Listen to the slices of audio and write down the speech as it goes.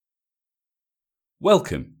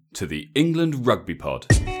Welcome to the England Rugby Pod.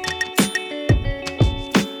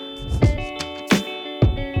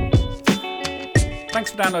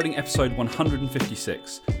 Thanks for downloading episode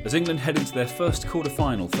 156. As England head into their first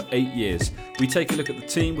quarter-final for 8 years, we take a look at the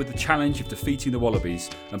team with the challenge of defeating the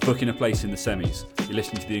Wallabies and booking a place in the semis. You're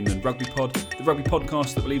listening to the England Rugby Pod, the rugby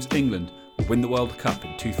podcast that believes England will win the World Cup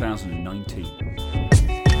in 2019.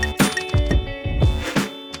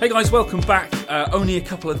 Hey guys, welcome back. Only a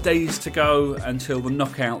couple of days to go until the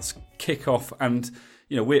knockouts kick off, and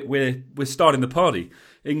we're starting the party.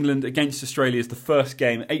 England against Australia is the first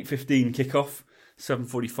game, 8:15 kickoff.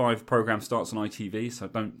 7:45 programme starts on ITV, so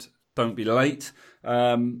don't be late.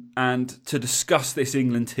 And to discuss this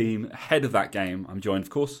England team ahead of that game, I'm joined, of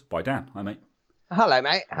course, by Dan. Hi, mate. Hello,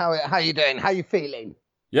 mate. How are you doing? How are you feeling?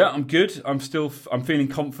 Yeah, I'm good. I'm feeling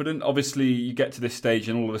confident. Obviously, you get to this stage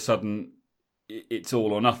and all of a sudden it's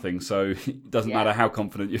all or nothing. So it doesn't matter how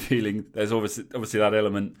confident you're feeling. There's obviously that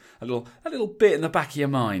element, a little bit in the back of your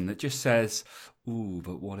mind that just says, "Ooh,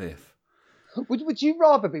 but what if?" Would you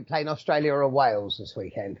rather be playing Australia or Wales this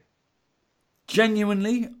weekend?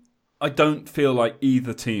 Genuinely, I don't feel like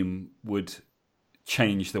either team would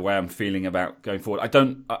change the way I'm feeling about going forward.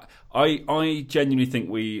 I genuinely think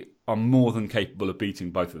we are more than capable of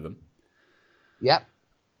beating both of them. Yep.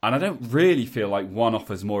 And I don't really feel like one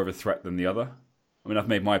offers more of a threat than the other. I mean, I've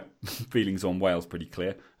made my feelings on Wales pretty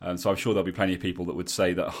clear. So I'm sure there'll be plenty of people that would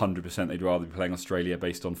say that 100% they'd rather be playing Australia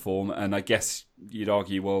based on form. And I guess you'd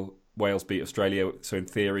argue, well, Wales beat Australia, so in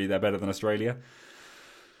theory they're better than Australia.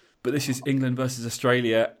 But this is England versus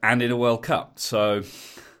Australia and in a World Cup. So,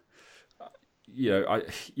 I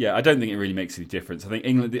don't think it really makes any difference. I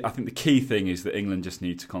think the key thing is that England just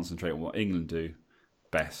need to concentrate on what England do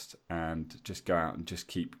best and just go out and just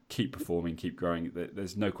keep performing, keep growing.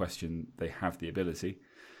 There's no question they have the ability.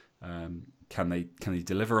 Can they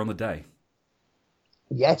deliver on the day?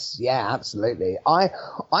 Yes, yeah, absolutely. I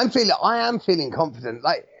am feeling confident.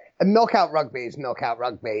 Like, knockout rugby is knockout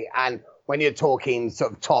rugby, and when you're talking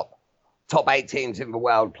sort of top 8 teams in the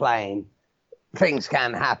world playing, things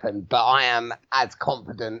can happen. But I am as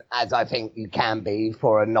confident as I think you can be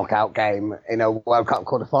for a knockout game in a World Cup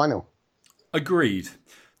quarter-final. Agreed.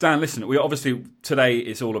 Dan, listen, we obviously, today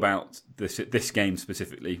it's all about this game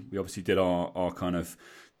specifically. We obviously did our kind of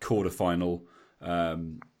quarter-final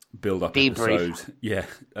build-up episode. Yeah,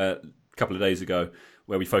 a couple of days ago,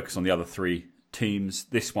 where we focused on the other 3 teams.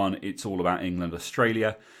 This one, it's all about England,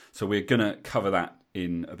 Australia. So we're going to cover that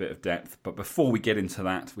in a bit of depth. But before we get into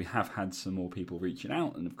that, we have had some more people reaching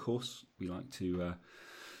out. And of course, we like to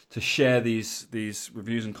share these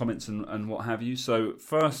reviews and comments and what have you. So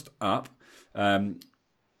first up,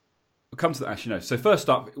 we'll come to that actually. No. So first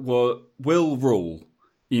up, Will Rule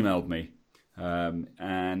emailed me.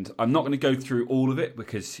 And I'm not going to go through all of it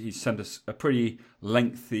because he sent us a pretty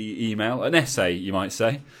lengthy email, an essay, you might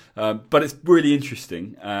say. But it's really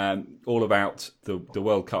interesting, all about the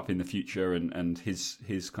World Cup in the future and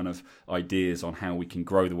his kind of ideas on how we can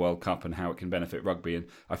grow the World Cup and how it can benefit rugby. And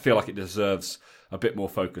I feel like it deserves a bit more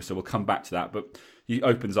focus, so we'll come back to that. But he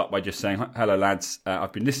opens up by just saying, "Hello lads,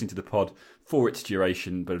 I've been listening to the pod for its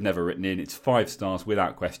duration, but have never written in. It's 5 stars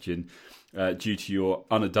without question. Due to your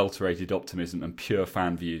unadulterated optimism and pure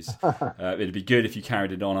fan views. It'd be good if you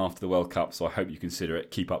carried it on after the World Cup, so I hope you consider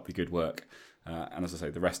it. Keep up the good work." And as I say,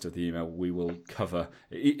 the rest of the email we will cover.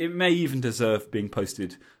 It may even deserve being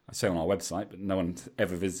posted, I say, on our website, but no one's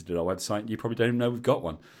ever visited our website. You probably don't even know we've got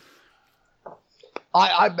one.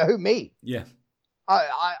 Who, me? Yeah.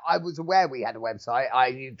 I was aware we had a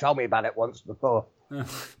website. You told me about it once before.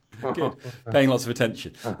 Good. Paying lots of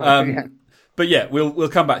attention. Yeah. But yeah, we'll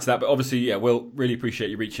come back to that. But obviously, yeah, we'll really appreciate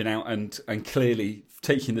you reaching out and clearly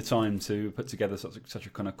taking the time to put together such a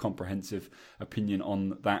kind of comprehensive opinion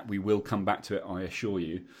on that. We will come back to it, I assure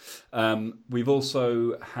you. We've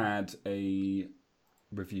also had a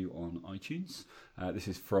review on iTunes. This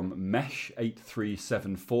is from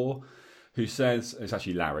Mesh8374, who says, it's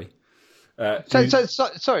actually Larry.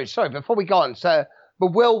 Sorry, before we go on, so the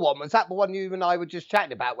Will one, was that the one you and I were just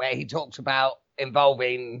chatting about where he talks about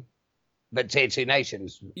involving the tier 2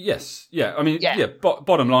 nations? Yes, yeah. I mean,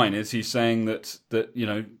 bottom line is he's saying that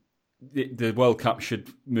the World Cup should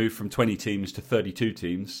move from 20 teams to 32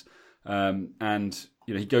 teams, and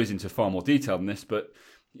he goes into far more detail than this, but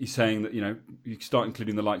he's saying that you start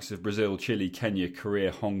including the likes of Brazil, Chile, Kenya,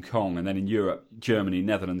 Korea, Hong Kong, and then in Europe, Germany,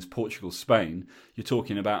 Netherlands, Portugal, Spain. You're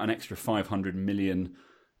talking about an extra 500 million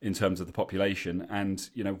in terms of the population, and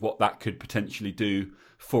what that could potentially do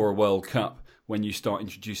for a World Cup when you start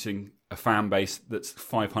introducing a fan base that's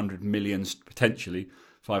 500 million, potentially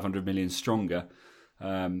 500 million stronger.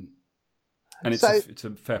 And it's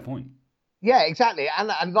a fair point. Yeah, exactly.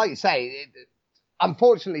 And like you say,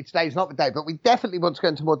 unfortunately today's not the day, but we definitely want to go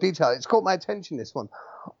into more detail. It's caught my attention, this one.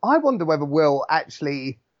 I wonder whether Will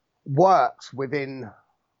actually works within.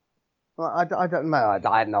 Well, I don't know.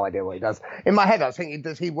 I have no idea what he does. In my head, I was thinking,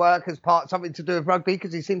 does he work as part something to do with rugby?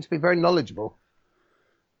 Because he seems to be very knowledgeable.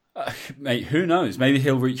 Mate, who knows? Maybe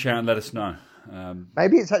he'll reach out and let us know.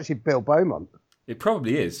 Maybe it's actually Bill Beaumont. It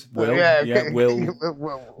probably is. Will,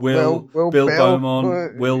 Will, Bill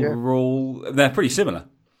Beaumont, Will Rule. They're pretty similar.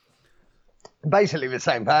 Basically the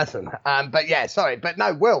same person. But yeah, sorry. But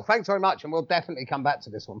no, Will, thanks very much. And we'll definitely come back to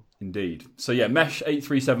this one. Indeed. So yeah,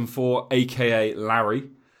 Mesh8374, a.k.a. Larry.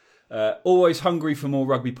 Always hungry for more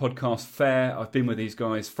rugby podcast fare. I've been with these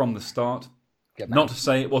guys from the start. Not to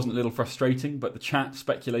say it wasn't a little frustrating, but the chat,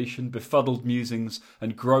 speculation, befuddled musings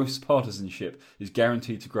and gross partisanship is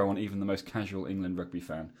guaranteed to grow on even the most casual England rugby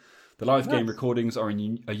fan. The live game recordings are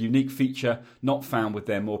a unique feature not found with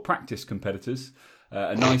their more practiced competitors.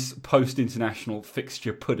 A nice post-international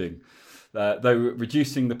fixture pudding. Though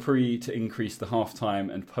reducing the pre to increase the half-time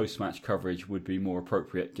and post-match coverage would be more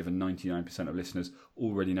appropriate given 99% of listeners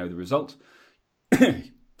already know the result.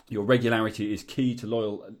 Your regularity is key to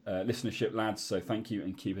loyal listenership, lads, so thank you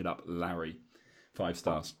and keep it up, Larry. 5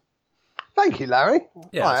 stars. Thank you, Larry.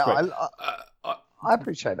 Yeah, that's great. I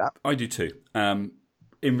appreciate that. I do too.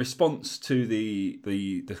 In response to the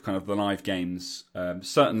kind of the live games,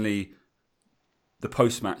 certainly the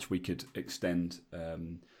post-match we could extend,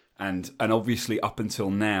 and obviously up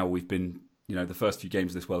until now we've been, the first few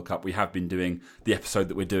games of this World Cup, we have been doing the episode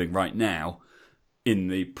that we're doing right now in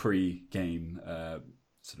the pre-game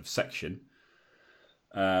sort of section.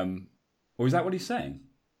 Or is that what he's saying?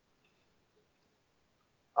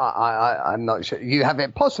 I'm not sure. You have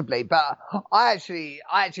it possibly, but I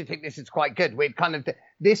actually think this is quite good.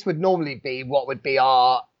 This would normally be what would be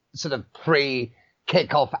our sort of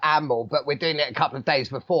pre-kickoff amble, but we're doing it a couple of days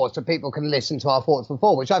before, so people can listen to our thoughts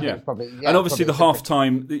before, which I think is probably. Yeah, and obviously the probably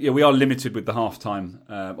halftime. We are limited with the halftime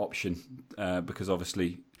option because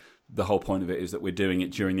obviously the whole point of it is that we're doing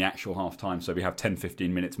it during the actual halftime, so we have 10-15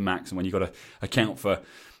 minutes max, and when you've got to account for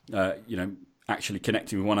actually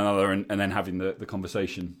connecting with one another and then having the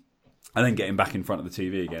conversation and then getting back in front of the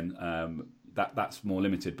TV again, that's more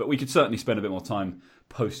limited. But we could certainly spend a bit more time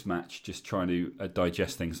post-match just trying to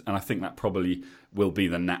digest things, and I think that probably will be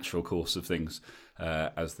the natural course of things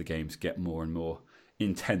as the games get more and more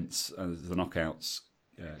intense as the knockouts.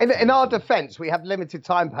 In our defence, we have limited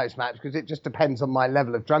time post-match because it just depends on my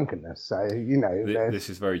level of drunkenness. So,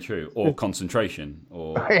 this is very true. Or concentration.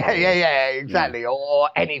 Or yeah, exactly.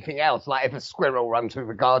 Or anything else, like if a squirrel runs through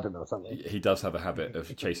the garden or something. He does have a habit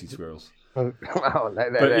of chasing squirrels. They're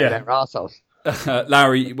arseholes.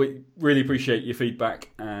 Larry, we really appreciate your feedback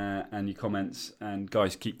and your comments, and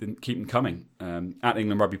guys, keep them coming. At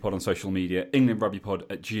England Rugby Pod on social media,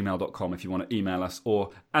 englandrugbypod@gmail.com if you want to email us,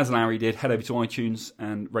 or as Larry did, head over to iTunes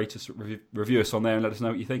and rate us, review us on there, and let us know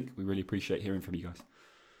what you think. We really appreciate hearing from you guys.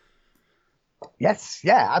 Yes,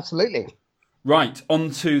 yeah, absolutely. Right,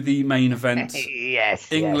 on to the main event.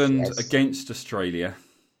 England yes. against Australia.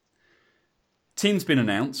 Team's been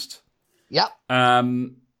announced. Yep.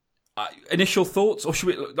 Initial thoughts, or should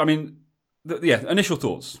we? I mean, initial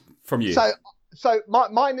thoughts from you. So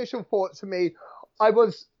my initial thoughts to me, I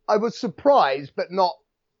was surprised but not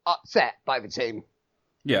upset by the team.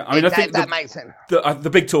 Yeah, I mean, I think that makes sense. The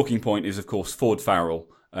big talking point is, of course, Ford Farrell.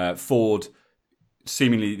 Ford,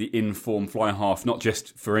 seemingly the in-form fly half, not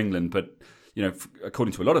just for England, but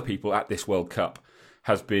according to a lot of people at this World Cup,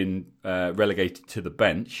 has been relegated to the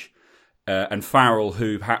bench. And Farrell,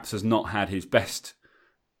 who perhaps has not had his best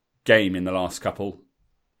game in the last couple,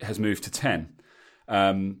 has moved to 10.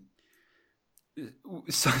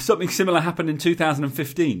 Something similar happened in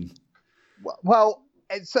 2015. Well,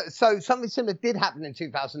 so something similar did happen in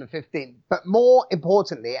 2015, but more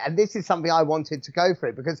importantly, and this is something I wanted to go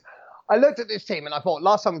through, because I looked at this team and I thought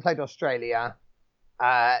last time we played Australia,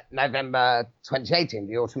 November 2018,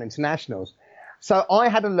 the Autumn Internationals. So I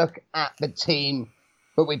had a look at the team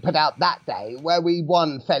that we put out that day, where we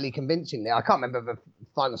won fairly convincingly. I can't remember the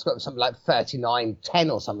final score, something like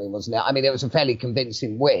 39-10 or something, wasn't it? I mean, it was a fairly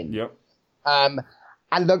convincing win. Yep. And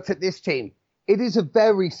looked at this team. It is a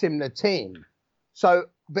very similar team. So,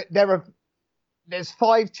 but there's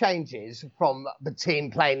 5 changes from the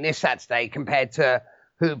team playing this Saturday compared to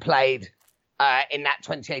who played in that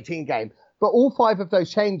 2018 game. But all 5 of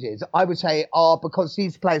those changes, I would say, are because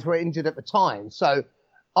these players were injured at the time. So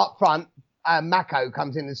up front, Mako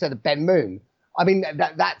comes in instead of Ben Moon. I mean,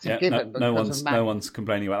 that's a given. No one's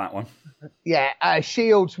complaining about that one. Yeah,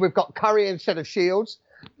 Shields, we've got Curry instead of Shields.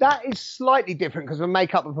 That is slightly different because of the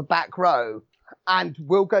makeup of a back row. And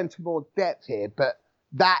we'll go into more depth here, but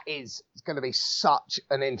that is going to be such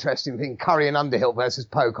an interesting thing. Curry and Underhill versus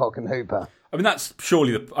Pocock and Hooper. I mean, that's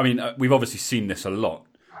surely we've obviously seen this a lot.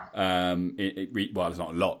 Well, it's not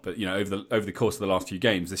a lot, but over the course of the last few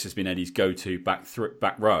games, this has been Eddie's go-to back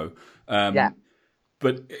row.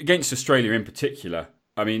 But against Australia in particular,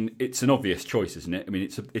 I mean, it's an obvious choice, isn't it? I mean,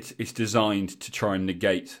 it's designed to try and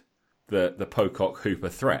negate the Pocock Hooper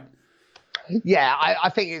threat. Yeah, I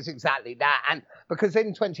think it's exactly that, and because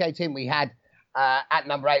in 2018 we had. At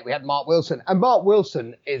number 8, we had Mark Wilson. And Mark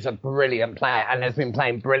Wilson is a brilliant player and has been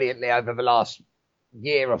playing brilliantly over the last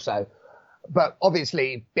year or so. But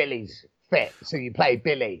obviously, Billy's fit, so you play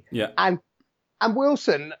Billy. Yeah. And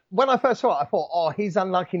Wilson, when I first saw it, I thought, he's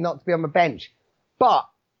unlucky not to be on the bench. But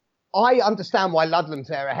I understand why Ludlam's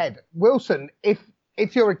there ahead. Wilson, if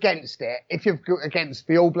you're against it, if you're against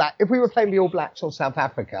the All Blacks, if we were playing the All Blacks or South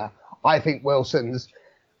Africa, I think Wilson's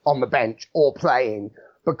on the bench or playing,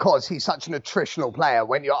 because he's such an attritional player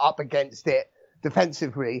when you're up against it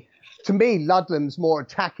defensively. To me, Ludlam's more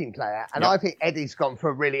attacking player, and I think Eddie's gone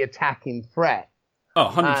for a really attacking threat.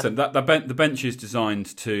 Oh, 100%. The bench is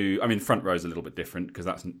designed to... I mean, front row is a little bit different because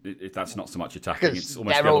that's not so much attacking. It's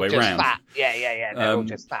almost the other way around. Fat. Yeah. They're all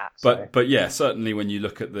just fat. But yeah, certainly when you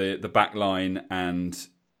look at the back line and...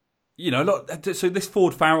 so this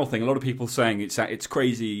Ford Farrell thing, a lot of people saying it's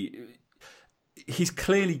crazy. He's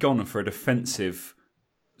clearly gone for a defensive...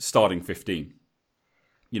 starting 15.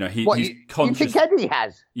 He's conscious. You think Eddie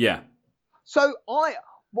has? Yeah. So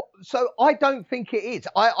I don't think it is.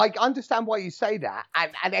 I understand why you say that,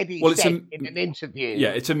 and Eddie said in an interview. Yeah,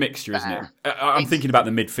 it's a mixture, isn't it? I'm thinking about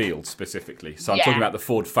the midfield specifically. So I'm talking about the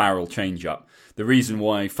Ford Farrell change-up. The reason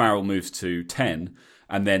why Farrell moves to 10,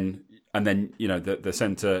 and then the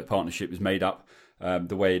centre partnership is made up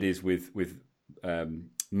the way it is with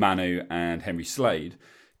Manu and Henry Slade,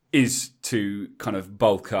 is to kind of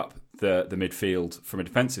bulk up the midfield from a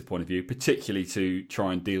defensive point of view, particularly to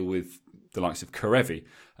try and deal with the likes of Karevi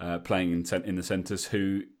playing in the centres,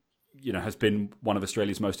 who has been one of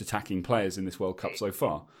Australia's most attacking players in this World Cup so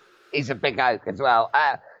far. He's a big oak as well.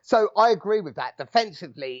 So I agree with that.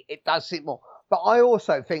 Defensively, it does seem more. But I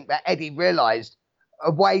also think that Eddie realised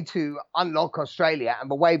a way to unlock Australia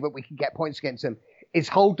and the way that we can get points against them is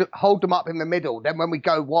hold them up in the middle. Then when we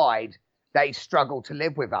go wide, they struggle to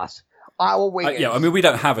live with us. Our wingers... I mean, we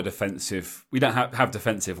don't have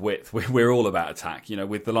defensive width. We're all about attack,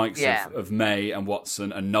 with the likes of May and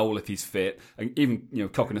Watson and Noel if he's fit, and even,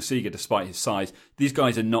 Cokanasiga despite his size. These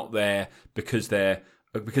guys are not there because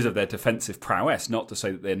of their defensive prowess, not to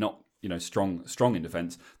say that they're not, strong in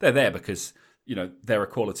defence. They're there because, they're a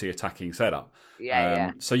quality attacking setup.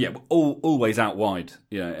 So always out wide,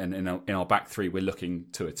 and in our back three, we're looking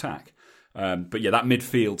to attack. But that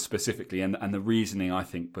midfield specifically, and the reasoning I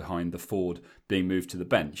think behind the Ford being moved to the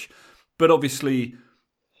bench. But obviously,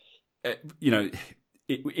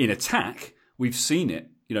 in attack, we've seen it.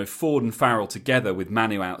 Ford and Farrell together with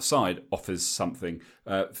Manu outside offers something.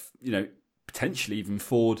 Potentially even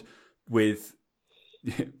Ford with,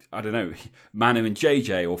 I don't know, Manu and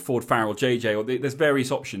JJ, or Ford Farrell JJ, or there's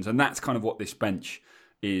various options, and that's kind of what this bench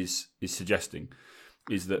is suggesting.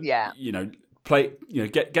 Is that play,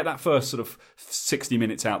 get that first sort of 60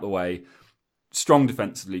 minutes out the way, strong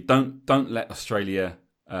defensively. Don't let Australia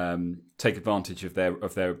take advantage of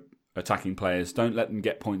their attacking players. Don't let them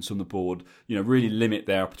get points on the board. Really limit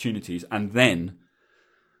their opportunities, and then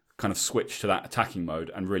kind of switch to that attacking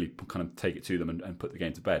mode and really kind of take it to them and put the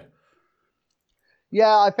game to bed.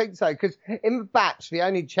 Yeah, I think so, because in the batch, the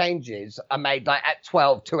only changes are made like at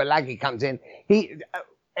 12. Tuilagi comes in.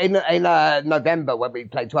 In November, when we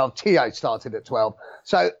played 12, Tio started at 12.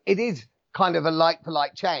 So it is kind of a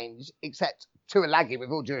like-for-like change, except Tuilagi,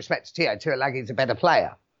 with all due respect to Tio, Tuilagi is a better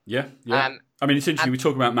player. Yeah. I mean, it's interesting. We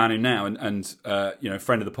talk about Manu now, and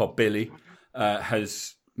friend of the pod, Billy,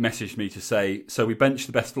 has messaged me to say, so we benched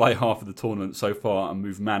the best fly half of the tournament so far and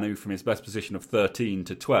moved Manu from his best position of 13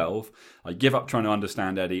 to 12. I give up trying to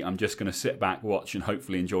understand Eddie. I'm just going to sit back, watch, and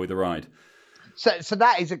hopefully enjoy the ride. So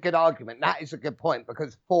that is a good argument. That is a good point,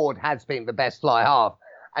 because Ford has been the best fly half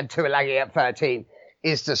and Tuilagi at 13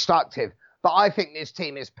 is destructive. But I think this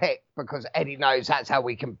team is picked because Eddie knows that's how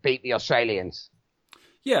we can beat the Australians.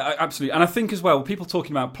 Yeah, absolutely. And I think as well, people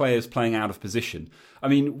talking about players playing out of position. I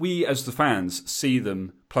mean, we as the fans see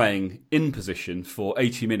them playing in position for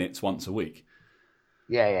 80 minutes once a week.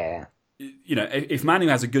 Yeah. If Manu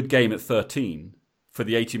has a good game at 13... for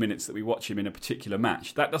the 80 minutes that we watch him in a particular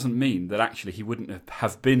match, that doesn't mean that actually he wouldn't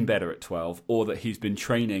have been better at 12, or that he's been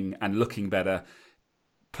training and looking better,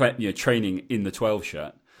 training in the 12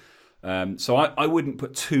 shirt. So I wouldn't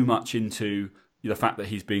put too much into the fact that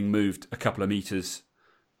he's being moved a couple of metres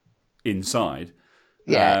inside.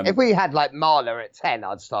 Yeah, if we had like Marler at 10,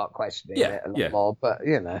 I'd start questioning it a lot more. But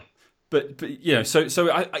But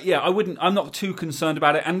I wouldn't. I'm not too concerned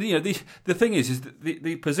about it. And the thing is that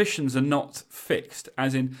the positions are not fixed.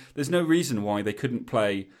 As in, there's no reason why they couldn't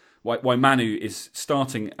play. Why Manu is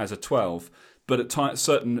starting as a 12, but at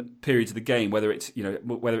certain periods of the game, whether it's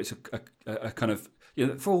a kind of,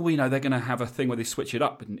 for all we know, they're going to have a thing where they switch it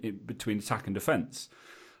up in between attack and defence.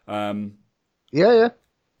 There's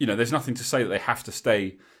nothing to say that they have to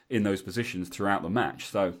stay in those positions throughout the match.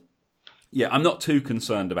 So, yeah, I'm not too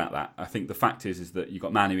concerned about that. I think the fact is that you've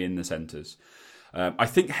got Manu in the centres. I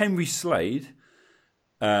think Henry Slade,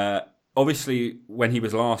 obviously, when he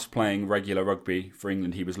was last playing regular rugby for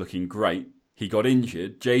England, he was looking great. He got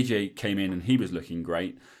injured. JJ came in and he was looking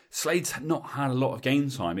great. Slade's not had a lot of game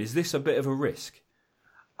time. Is this a bit of a risk?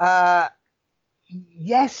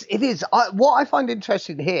 Yes, it is. What I find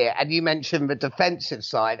interesting here, and you mentioned the defensive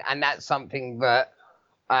side, and that's something that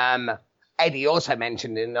Eddie also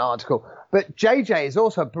mentioned in the article, but JJ is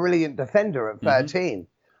also a brilliant defender at 13. Mm-hmm.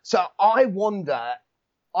 So I wonder,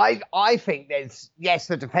 I think there's,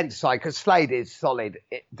 the defensive side, because Slade is solid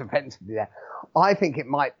defensively there. I think it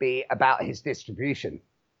might be about his distribution.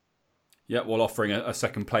 Yeah, while offering a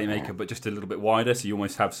second playmaker, but just a little bit wider, so you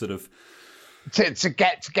almost have sort of to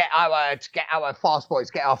get our fast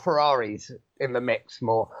boys, get our Ferraris in the mix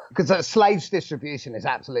more, because Slade's distribution is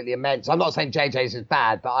absolutely immense. I'm not saying JJ's is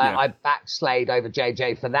bad, but I back Slade over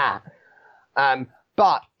JJ for that.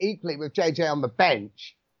 But equally with JJ on the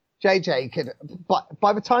bench, JJ could. But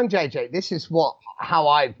by the time JJ, this is how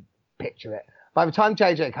I picture it. By the time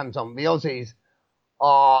JJ comes on, the Aussies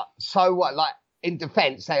are so in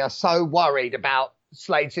defence, they are so worried about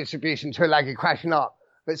Slade's distribution to Tuilagi crashing up.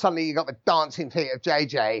 But suddenly you got the dancing feet of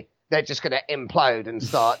JJ. They're just going to implode and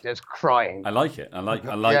start just crying. I like it. I like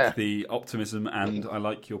the optimism, and I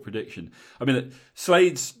like your prediction. I mean,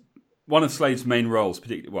 one of Slade's main roles,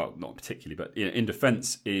 not particularly, but in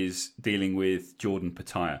defence, is dealing with Jordan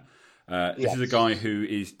Petaia. This is a guy who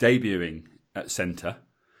is debuting at centre.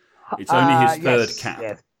 It's only his third cap.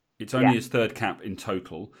 Yes. It's only his third cap in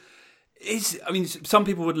total. Some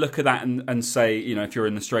people would look at that and say, if you're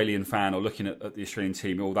an Australian fan or looking at the Australian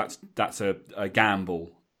team, that's a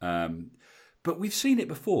gamble. But we've seen it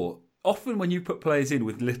before. Often when you put players in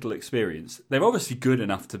with little experience, they're obviously good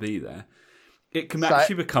enough to be there. It can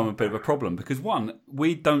actually become a bit of a problem because, one,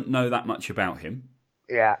 we don't know that much about him.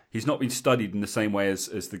 Yeah. He's not been studied in the same way as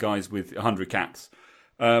the guys with 100 caps.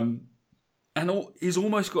 And he's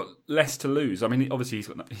almost got less to lose. I mean, obviously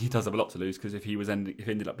he does have a lot to lose because if he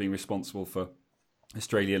ended up being responsible for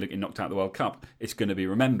Australia getting knocked out of the World Cup, it's going to be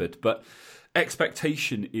remembered. But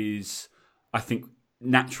expectation is, I think,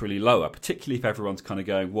 naturally lower, particularly if everyone's kind of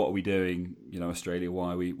going, "What are we doing? Australia?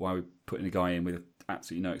 Why are we putting a guy in with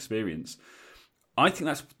absolutely no experience?" I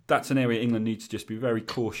think that's an area England needs to just be very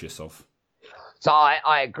cautious of. So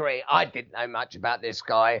I agree. I didn't know much about this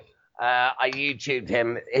guy. I YouTubed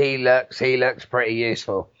him. He looks pretty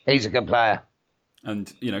useful. He's a good player. And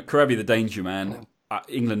Kerevi, the danger man.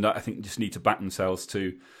 England, I think, just need to back themselves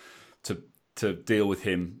to deal with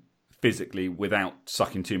him physically without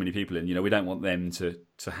sucking too many people in. We don't want them to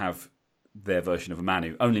have their version of a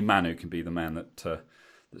Manu. Only Manu can be the man that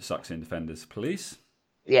sucks in defenders. Please.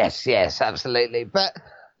 Yes, absolutely. But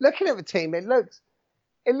looking at the team, it looks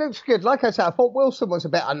good. Like I said, I thought Wilson was a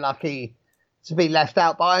bit unlucky to be left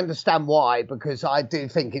out, but I understand why, because I do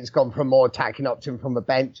think it's gone for a more attacking option from the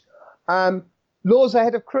bench. Laws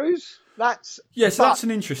ahead of Cruz. That's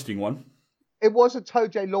an interesting one. It was a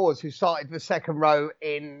Tojay Laws who started the second row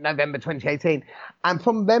in November 2018, and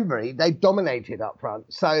from memory, they dominated up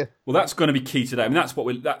front. So, well, that's going to be key today. I mean, that's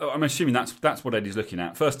what I'm assuming that's what Eddie's looking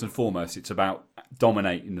at. First and foremost, it's about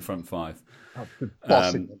dominating the front five.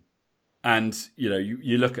 And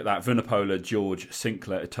you look at that: Vunipola, George,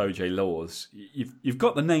 Sinclair, Tojay Laws. You've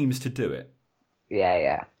got the names to do it.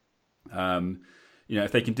 Yeah.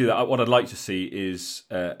 If they can do that, what I'd like to see is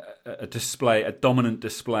a display, a dominant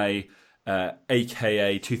display,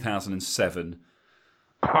 aka 2007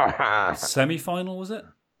 semi-final, was it?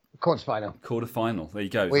 Quarter-final. There you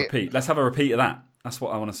go. Repeat. Let's have a repeat of that. That's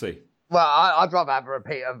what I want to see. Well, I'd rather have a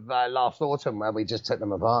repeat of last autumn where we just took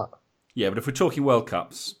them apart. Yeah, but if we're talking World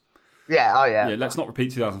Cups. Yeah, let's not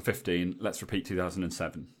repeat 2015. Let's repeat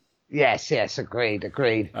 2007. Yes, agreed.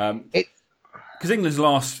 Because England's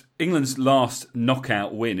last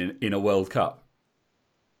knockout win in a World Cup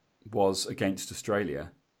was against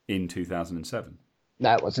Australia in 2007.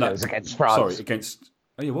 No, it wasn't. It was against France. Sorry, against.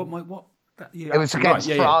 Oh yeah, what? It was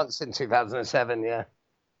against France in 2007. Yeah.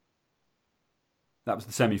 That was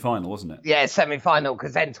the semi-final, wasn't it? Yeah, semi-final,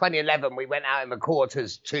 because then 2011 we went out in the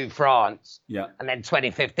quarters to France. Yeah. And then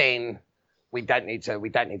 2015 we don't need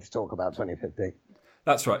to talk about 2015.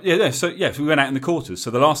 That's right. Yeah, so we went out in the quarters.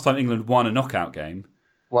 So the last time England won a knockout game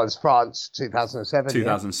was France 2007.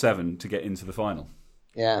 2007 to get into the final.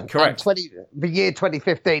 Yeah. Correct. The year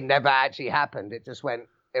 2015 never actually happened. It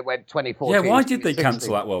went 2014. Yeah, why did they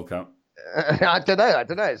cancel that World Cup? I don't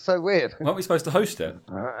know. It's so weird. Weren't we supposed to host it?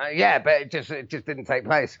 Yeah, but it just didn't take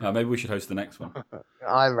place. Maybe we should host the next one.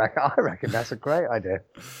 I reckon that's a great idea.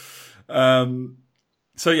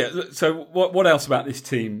 So what else about this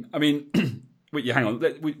team? I mean, hang on.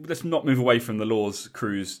 Let's not move away from the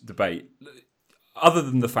Laws-Cruz debate. Other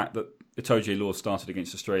than the fact that Itoje Laws started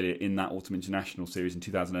against Australia in that Autumn International Series in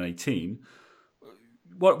 2018,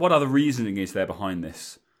 what other reasoning is there behind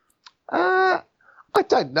this? I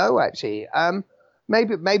don't know, actually.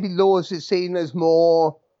 Maybe Laws is seen as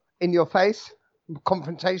more in your face,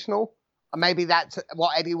 confrontational. Maybe that's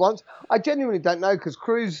what Eddie wants. I genuinely don't know, because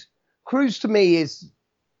Cruz to me is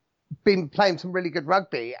been playing some really good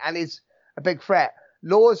rugby and is a big threat.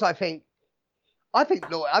 Laws, I think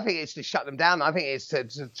it's to shut them down. I think it's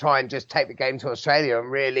to try and just take the game to Australia and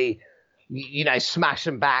really, smash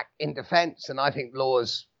them back in defence. And I think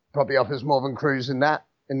Laws probably offers more than Cruz in that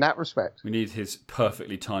respect. We need his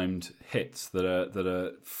perfectly timed hits that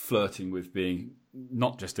are flirting with being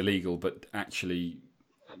not just illegal but actually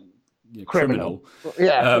criminal.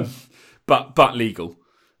 Yeah, but legal.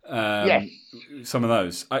 Yes. Some of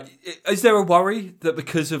those. Is there a worry that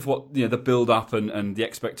because of what the build up and the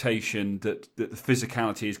expectation that the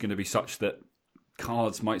physicality is going to be such that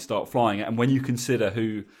cards might start flying? And when you consider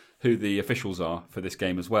who the officials are for this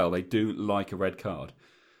game as well, they do like a red card.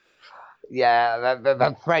 Yeah,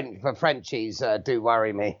 the Frenchies do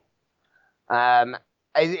worry me.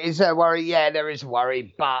 Is there a worry? Yeah, there is a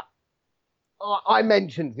worry. But I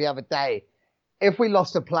mentioned the other day, if we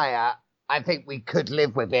lost a player, I think we could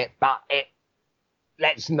live with it. But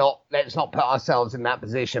let's not put ourselves in that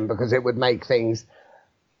position, because it would make things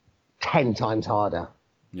 10 times harder.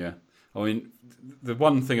 Yeah, I mean, the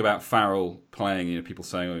one thing about Farrell playing, people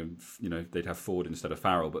saying, they'd have Ford instead of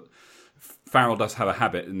Farrell, but Farrell does have a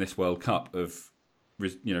habit in this World Cup of,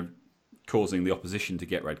 causing the opposition to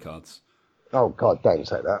get red cards. Oh God, don't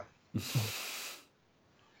say that.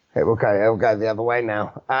 It'll go the other way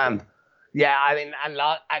now. Yeah, I mean,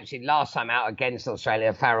 and last time out against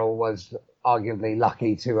Australia, Farrell was arguably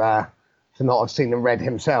lucky to not have seen them red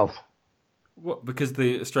himself. What? Because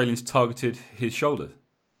the Australians targeted his shoulder?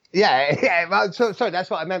 Yeah. Well, so that's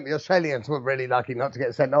what I meant. The Australians were really lucky not to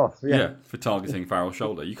get sent off. Yeah, for targeting Farrell's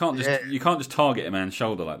shoulder. You can't just target a man's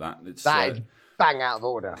shoulder like that. It's bang out of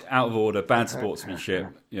order. Out of order. Bad sportsmanship.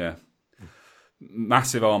 Yeah.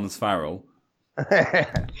 Massive arms Farrell.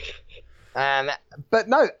 But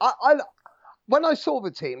no, I when I saw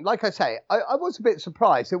the team, like I say, I was a bit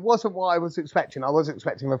surprised. It wasn't what I was expecting. I was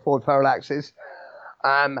expecting a Ford Farrell axis.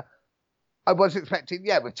 I was expecting,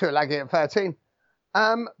 with Tuilagi at 13.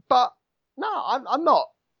 But no, I'm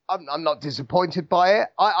not disappointed by it.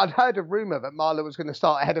 I'd heard a rumour that Marler was going to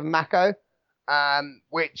start ahead of Mako,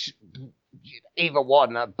 which either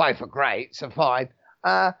one, both are great, so fine.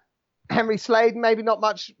 Henry Slade, maybe not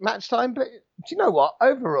much match time, but do you know what?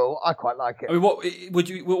 Overall, I quite like it. I mean,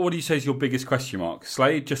 what do you say is your biggest question mark?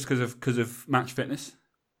 Slade, just because of match fitness?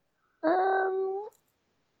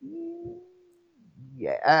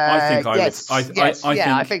 Yeah. I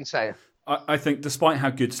think so. I think, despite how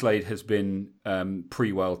good Slade has been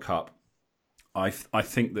pre-World Cup, I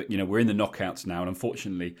think that we're in the knockouts now, and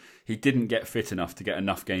unfortunately, he didn't get fit enough to get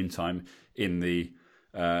enough game time in the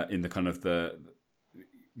kind of the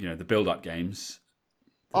build-up games.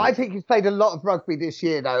 I think he's played a lot of rugby this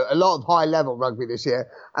year, though, a lot of high-level rugby this year,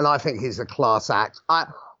 and I think he's a class act.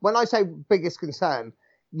 When I say biggest concern,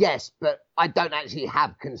 yes, but I don't actually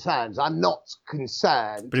have concerns. I'm not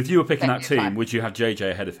concerned. But if you were picking that team, would you have JJ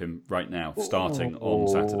ahead of him right now, starting on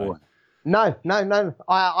Saturday? No.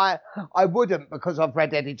 I wouldn't, because I've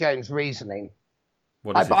read Eddie Jones' reasoning.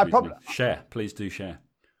 What is his reasoning? Share. Please do share.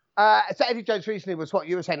 So Eddie Jones' reasoning was what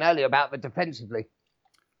you were saying earlier about the defensively.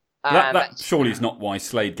 That surely is not why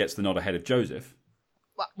Slade gets the nod ahead of Joseph.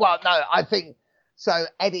 Well, no, I think so.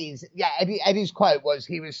 Eddie's quote was,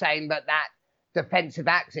 he was saying that defensive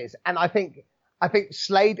axis, and I think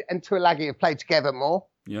Slade and Tuilagi have played together more.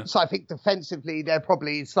 Yeah. So I think defensively they're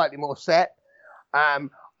probably slightly more set.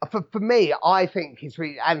 For me, I think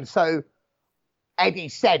and so Eddie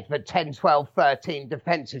said the 10, 12, 13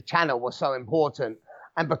 defensive channel was so important.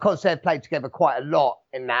 And because they've played together quite a lot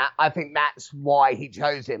in that, I think that's why he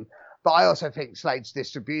chose him. but I also think Slade's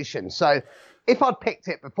distribution. So if I'd picked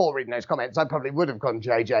it before reading those comments, I probably would have gone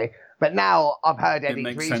JJ. But now I've heard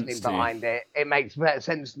Eddie's reasoning behind it. It makes better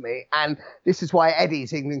sense to me. And this is why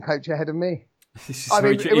Eddie's England coach ahead of me. This is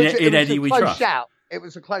very true. In Eddie we trust. Shout. It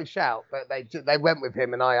was a close shout, but they went with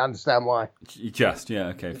him, and I understand why.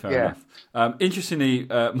 Okay, fair enough. Interestingly,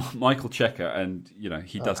 Michael Checker, and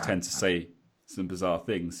he does tend to say some bizarre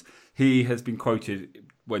things. He has been quoted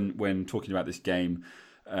when talking about this game,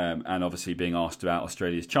 and obviously being asked about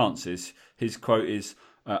Australia's chances. His quote is,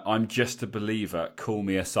 "I'm just a believer. Call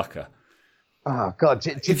me a sucker." Oh God!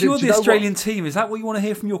 If you're the Australian team, is that what you want to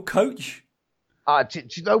hear from your coach? Do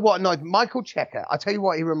you know what annoyed Michael Checker? I tell you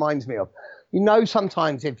what he reminds me of.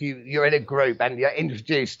 Sometimes if you're in a group and you're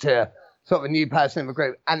introduced to sort of a new person in the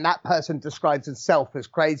group and that person describes himself as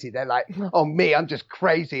crazy, they're like, oh, me, I'm just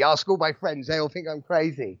crazy. Ask all my friends, they all think I'm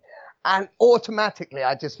crazy. And automatically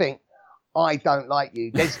I just think, I don't like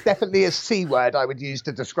you. There's definitely a C word I would use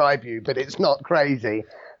to describe you, but it's not crazy.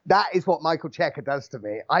 That is what Michael Checker does to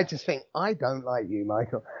me. I just think, I don't like you,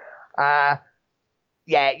 Michael. But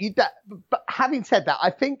having said that, I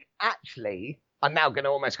think actually, I'm now going to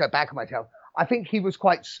almost go back on myself. I think he was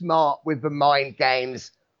quite smart with the mind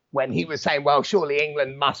games when he was saying, well, surely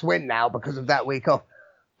England must win now because of that week off.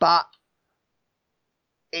 But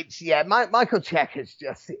Michael Checker's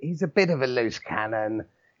he's a bit of a loose cannon.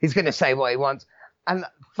 He's going to say what he wants. And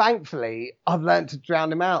thankfully, I've learned to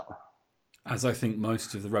drown him out. As I think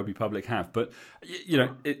most of the rugby public have. But,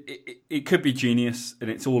 it could be genius, and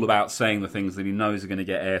it's all about saying the things that he knows are going to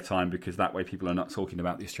get airtime, because that way people are not talking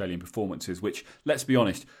about the Australian performances, which, let's be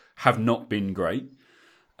honest, have not been great.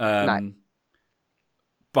 No.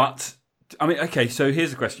 But, okay, so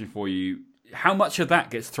here's a question for you. How much of that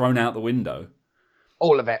gets thrown out the window?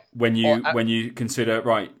 All of it. When you consider,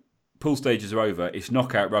 right, pool stages are over, it's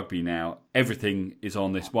knockout rugby now, everything is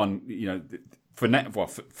on this one, for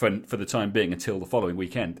the time being until the following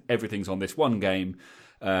weekend, everything's on this one game.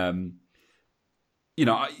 I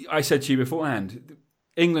said to you beforehand,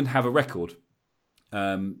 England have a record.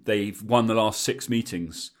 They've won the last 6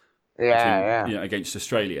 meetings against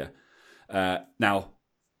Australia. Now,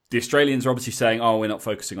 the Australians are obviously saying, we're not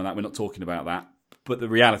focusing on that, we're not talking about that. But the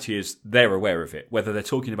reality is they're aware of it. Whether they're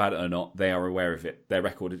talking about it or not, they are aware of it. Their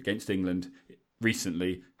record against England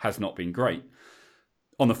recently has not been great.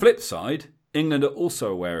 On the flip side, England are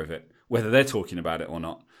also aware of it, whether they're talking about it or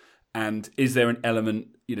not. And is there an element,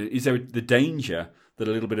 is there the danger that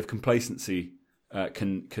a little bit of complacency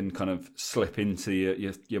can kind of slip into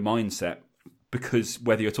your mindset, because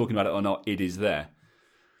whether you're talking about it or not, it is there?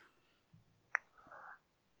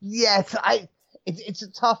 Yes, it's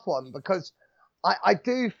a tough one, because I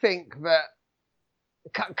do think that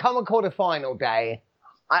come a quarter-final day,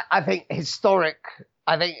 I think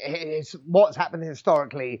what's happened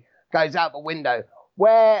historically goes out the window.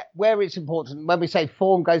 Where it's important, when we say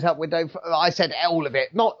form goes out the window, I said all of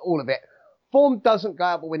it, not all of it. Form doesn't go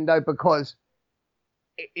out the window because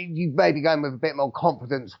you may be going with a bit more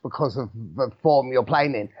confidence because of the form you're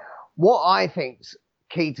playing in. What I think's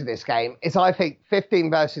key to this game is I think 15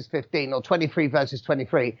 versus 15 or 23 versus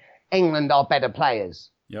 23, England are better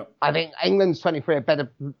players. Yep. I think England's 23 are better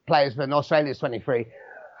players than Australia's 23.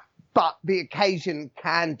 But the occasion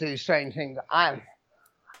can do strange things.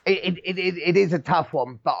 It is a tough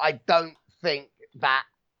one, but I don't think that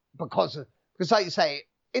because like you say,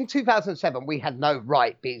 in 2007, we had no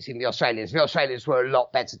right beating the Australians. The Australians were a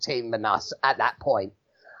lot better team than us at that point.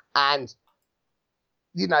 And,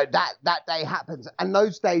 that day happens. And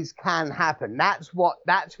those days can happen. That's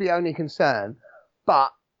the only concern.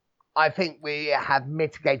 But I think we have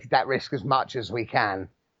mitigated that risk as much as we can.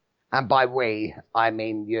 And by we, I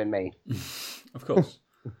mean you and me. Of course.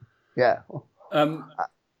 Yeah. I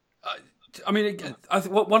think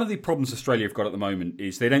one of the problems Australia have got at the moment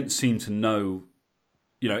is they don't seem to know.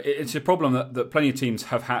 It's a problem that plenty of teams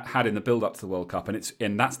have had in the build-up to the World Cup,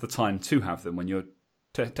 and that's the time to have them when you're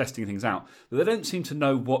testing things out. But they don't seem to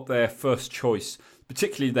know what their first choice,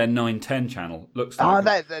 particularly their 9-10 channel, looks like.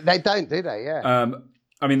 Oh, they don't, do they? Yeah.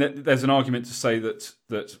 There's an argument to say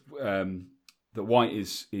that White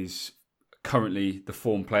is currently the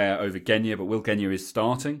form player over Genia, but Will Genia is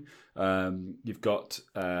starting. You've got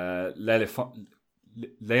Lealefano.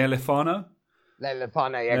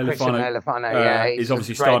 Lealefano, Christian Lealefano, is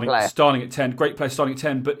obviously starting at 10. Great player starting at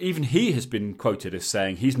 10, but even he has been quoted as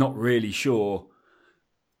saying he's not really sure,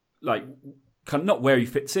 like, kind of not where he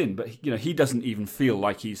fits in, but he doesn't even feel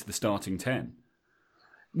like he's the starting 10.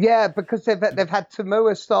 Yeah, because they've had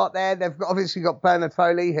Tamua start there. They've obviously got Bernard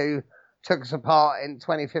Foley, who took us apart in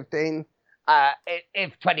 2015.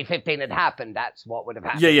 if 2015 had happened, that's what would have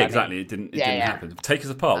happened. Yeah, exactly. It didn't happen. Take us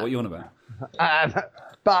apart. What are you on about?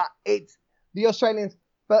 But it's the Australians.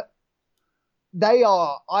 But they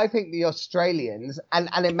are, I think the Australians,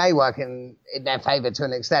 and it may work in their favour to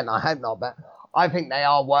an extent, I hope not, but I think they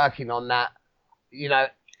are working on that. You know,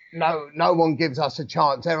 no one gives us a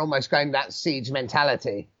chance. They're almost going that siege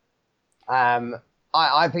mentality.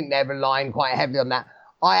 I think they're relying quite heavily on that.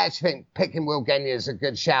 I actually think picking Will Genia is a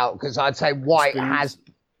good shout because I'd say White has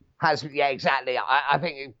yeah, exactly. I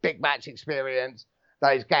think big match experience,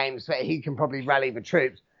 those games that he can probably rally the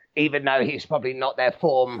troops, even though he's probably not their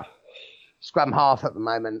form scrum half at the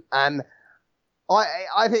moment. And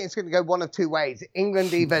I think it's going to go one of two ways.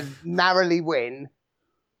 England either narrowly win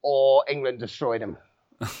or England destroy them.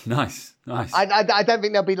 Nice. I don't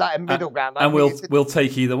think there'll be like a middle ground. And we'll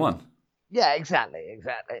take either one. Yeah, exactly.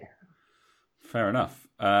 Fair enough.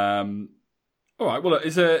 All right. Well,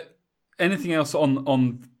 is there anything else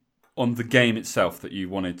on the game itself that you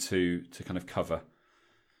wanted to kind of cover?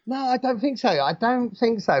 No, I don't think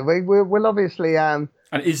so. We'll obviously. And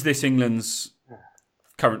is this England's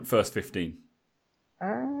current first 15?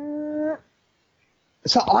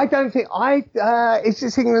 So I don't think is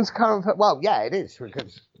this England's current? Well, yeah, it is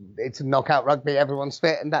because it's a knockout rugby. Everyone's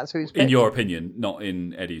fit, and that's who's fit. In your opinion, not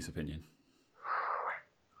in Eddie's opinion.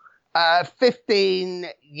 15,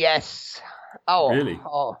 yes. Oh, really?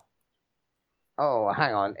 Oh,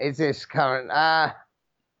 hang on. Is this current?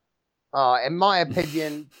 In my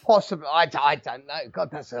opinion, possibly. I don't know. God,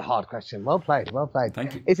 that's a hard question. Well played.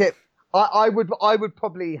 Thank you. Is it? I would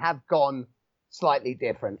probably have gone slightly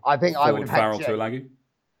different. I think I would have Farrell to Alagi.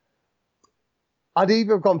 I'd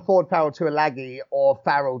either have gone Ford Farrell to Alagi or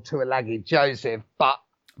Farrell to Alagi Joseph. But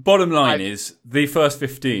bottom line is the first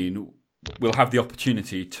 15 will have the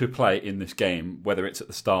opportunity to play in this game, whether it's at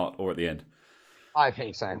the start or at the end. I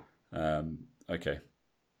think so. Okay,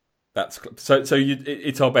 that's so.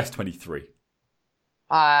 It's our best 23.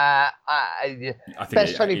 I think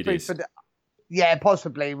best 23 for the. Yeah,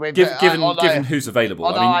 possibly. Given who's available.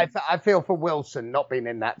 Although I feel for Wilson not being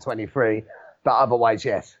in that 23, but otherwise,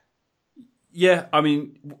 yes. Yeah, I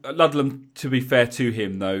mean, Ludlam, to be fair to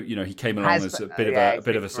him, though, you know, he came along as a bit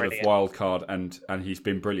of a sort of wild card, and he's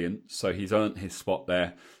been brilliant. So he's earned his spot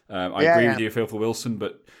there. I agree with you, Phil, for Wilson,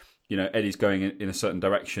 but you know, Eddie's going in a certain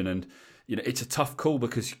direction, and you know, it's a tough call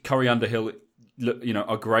because Curry, Underhill, you know,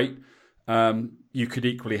 are great. You could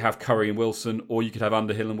equally have Curry and Wilson, or you could have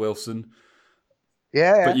Underhill and Wilson.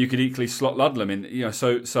 Yeah. But you could equally slot Ludlam in. You know,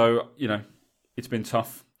 so you know, it's been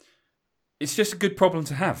tough. It's just a good problem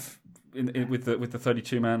to have. With the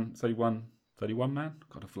 31 man.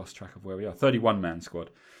 God, I've lost track of where we are. 31 man squad.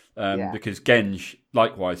 Because Genge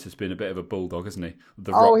likewise has been a bit of a bulldog, hasn't he?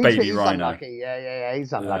 He's Rhino. Unlucky. Yeah.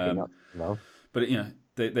 He's unlucky. But you know,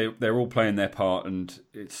 they're all playing their part, and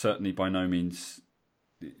it's certainly by no means,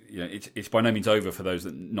 you know, it's by no means over for those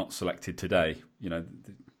that are not selected today. You know,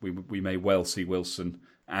 we may well see Wilson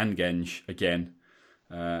and Genge again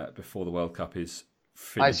before the World Cup is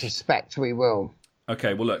finished. I suspect we will.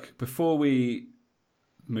 Okay, well, look, before we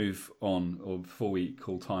move on, or before we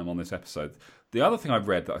call time on this episode, the other thing I've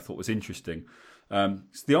read that I thought was interesting, the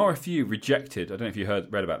RFU rejected, I don't know if you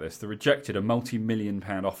read about this, they rejected a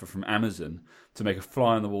multi-million-pound offer from Amazon to make a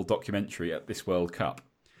fly-on-the-wall documentary at this World Cup.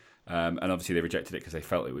 And obviously they rejected it because they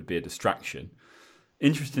felt it would be a distraction.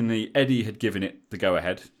 Interestingly, Eddie had given it the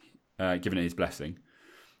go-ahead, given it his blessing.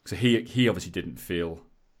 So he obviously didn't feel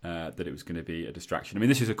that it was going to be a distraction. I mean,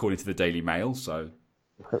 this is according to the Daily Mail, so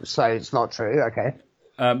it's not true. Okay,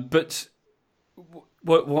 but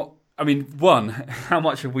what? I mean, one, how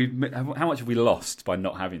much have we lost by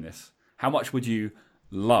not having this? How much would you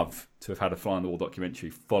love to have had a fly on the wall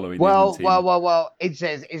documentary following? Well. It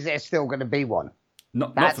says, is there still going to be one?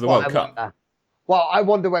 Not for the World Cup. Well, I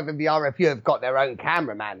wonder whether the RFU have got their own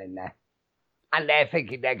cameraman in there, and they're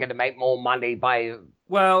thinking they're going to make more money by.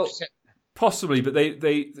 Well, possibly, but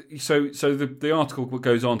the article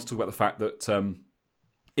goes on to talk about the fact that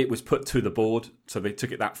it was put to the board, so they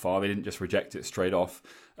took it that far. They didn't just reject it straight off.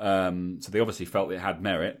 So they obviously felt it had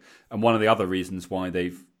merit. And one of the other reasons why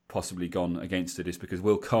they've possibly gone against it is because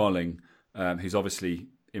Will Carling, who's obviously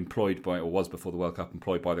employed by, or was before the World Cup,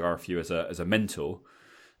 employed by the RFU as a mentor,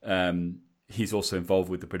 he's also involved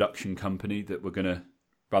with the production company that were going to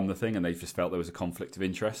run the thing, and they just felt there was a conflict of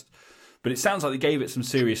interest. But it sounds like they gave it some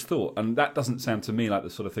serious thought, and that doesn't sound to me like the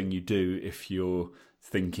sort of thing you do if you're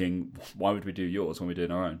thinking, why would we do yours when we're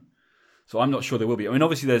doing our own? So I'm not sure there will be. I mean,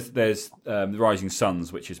 obviously there's the Rising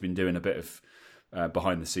Suns, which has been doing a bit of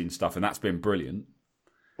behind-the-scenes stuff, and that's been brilliant.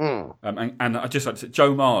 And I just like to say,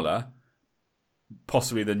 Joe Marler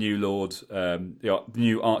possibly the new Lord, the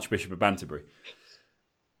new Archbishop of Banterbury.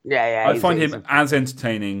 Yeah. I find him as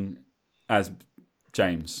entertaining as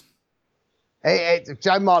James.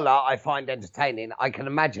 Joe Marler, I find entertaining. I can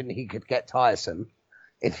imagine he could get tiresome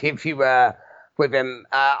if you were with him.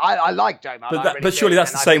 I like Joe Marler. But surely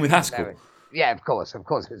that's the same with Haskell. Yeah, of course.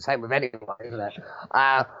 It's the same with anyone, isn't it?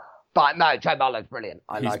 But no, Joe Marler's brilliant.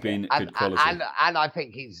 He's been good quality, and I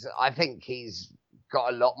think he's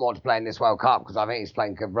got a lot more to play in this World Cup because I think he's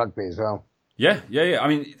playing good rugby as well. Yeah. I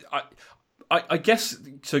mean, I guess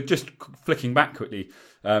so. Just flicking back quickly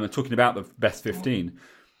and talking about the best 15,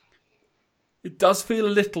 it does feel a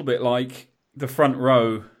little bit like the front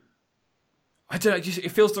row. I don't know.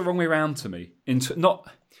 It feels the wrong way around to me.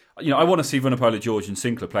 I want to see Vunipola, George, and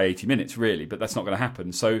Sinclair play 80 minutes, really, but that's not going to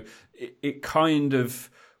happen. So it kind of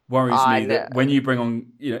worries me that when you bring on,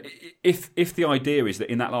 if the idea is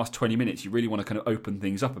that in that last 20 minutes you really want to kind of open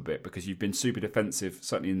things up a bit because you've been super defensive,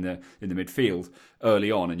 certainly in the midfield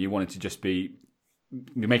early on, and you wanted to just be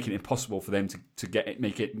making it impossible for them to get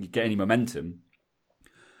any momentum.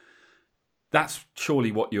 That's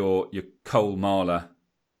surely what your Cole Marler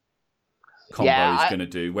combo is going to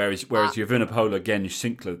do. Whereas your Vunipola, Genge,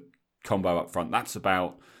 Sinclair combo up front, that's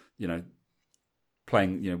about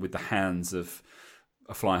playing with the hands of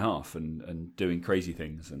a fly half and doing crazy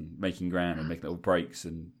things and making ground and making little breaks.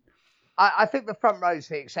 And I think the front row's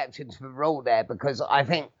the exception to the rule there because I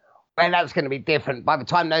think that's going to be different. By the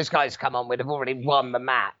time those guys come on, we'd have already won the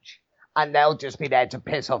match and they'll just be there to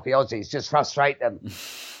piss off the Aussies, just frustrate them.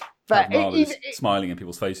 But smiling in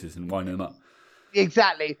people's faces and winding them up.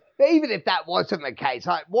 Exactly. But even if that wasn't the case,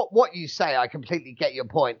 what you say, I completely get your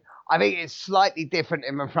point. I think it's slightly different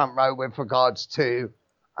in the front row with regards to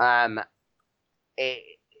then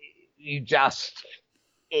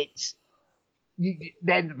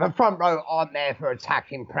the front row aren't there for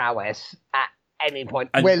attacking prowess at any point.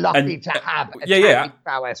 We're lucky to have attacking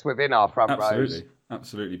prowess within our front rows.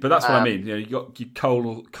 Absolutely. But that's what I mean. You got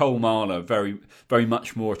Cole Marler, very, very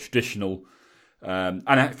much more traditional. And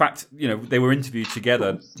in fact, they were interviewed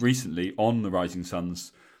together recently on the Rising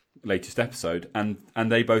Sun's latest episode, and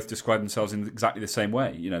they both described themselves in exactly the same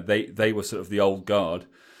way. They were sort of the old guard,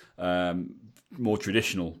 more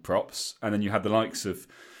traditional props, and then you had the likes of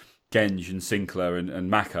Genge and Sinclair and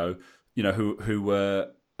Mako, who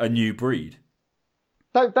were a new breed.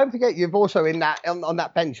 Don't forget, you've also on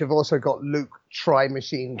that bench, you've also got Luke Try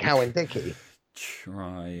Machine Cowan-Dickie.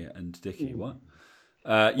 Try and Dickie, what?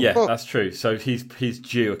 That's true. So he's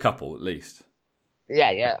due a couple at least.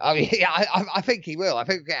 Yeah. I mean, I think he will. I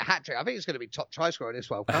think we'll get a hat trick. I think it's going to be top try scorer this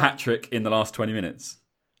World Cup. A hat trick in the last 20 minutes.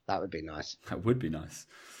 That would be nice. That would be nice.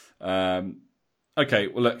 Okay,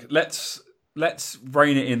 well look, let's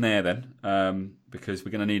rein it in there then, because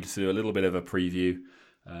we're going to need to do a little bit of a preview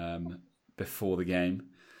before the game.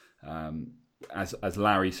 As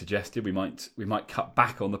Larry suggested, we might cut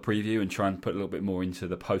back on the preview and try and put a little bit more into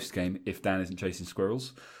the post game if Dan isn't chasing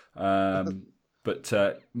squirrels.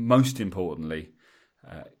 But most importantly,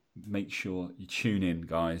 make sure you tune in,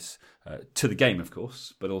 guys, to the game, of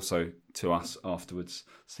course, but also to us afterwards.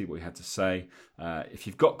 See what we had to say. If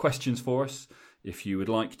you've got questions for us, if you would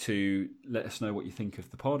like to let us know what you think of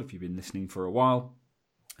the pod, if you've been listening for a while,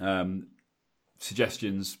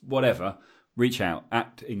 suggestions, whatever, reach out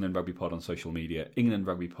at England Rugby Pod on social media,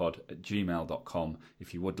 englandrugbypod@gmail.com.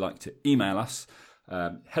 If you would like to email us,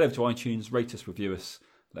 head over to iTunes, rate us, review us,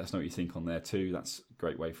 let us know what you think on there too. That's a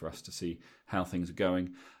great way for us to see how things are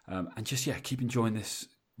going. And just, keep enjoying this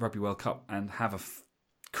Rugby World Cup and have a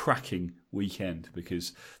cracking weekend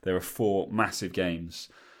because there are 4 massive games.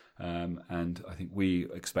 And I think we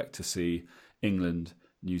expect to see England,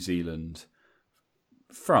 New Zealand,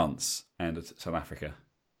 France and South Africa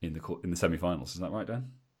in the semi-finals. Is that right,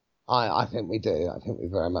 Dan? I think we do. I think we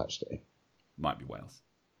very much do. Might be Wales.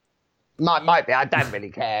 Might be. I don't really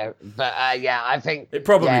care. But I think... It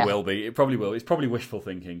probably will be. It probably will. It's probably wishful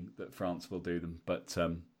thinking that France will do them. But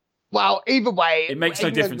well, either way... It makes no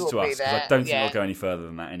difference to us because I don't think they'll go any further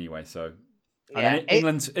than that anyway. So, and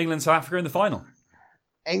then England, South Africa in the final.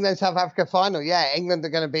 England, South Africa final. Yeah, England are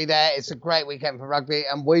going to be there. It's a great weekend for rugby.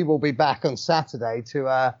 And we will be back on Saturday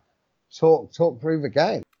to talk through the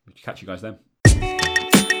game. Catch you guys then.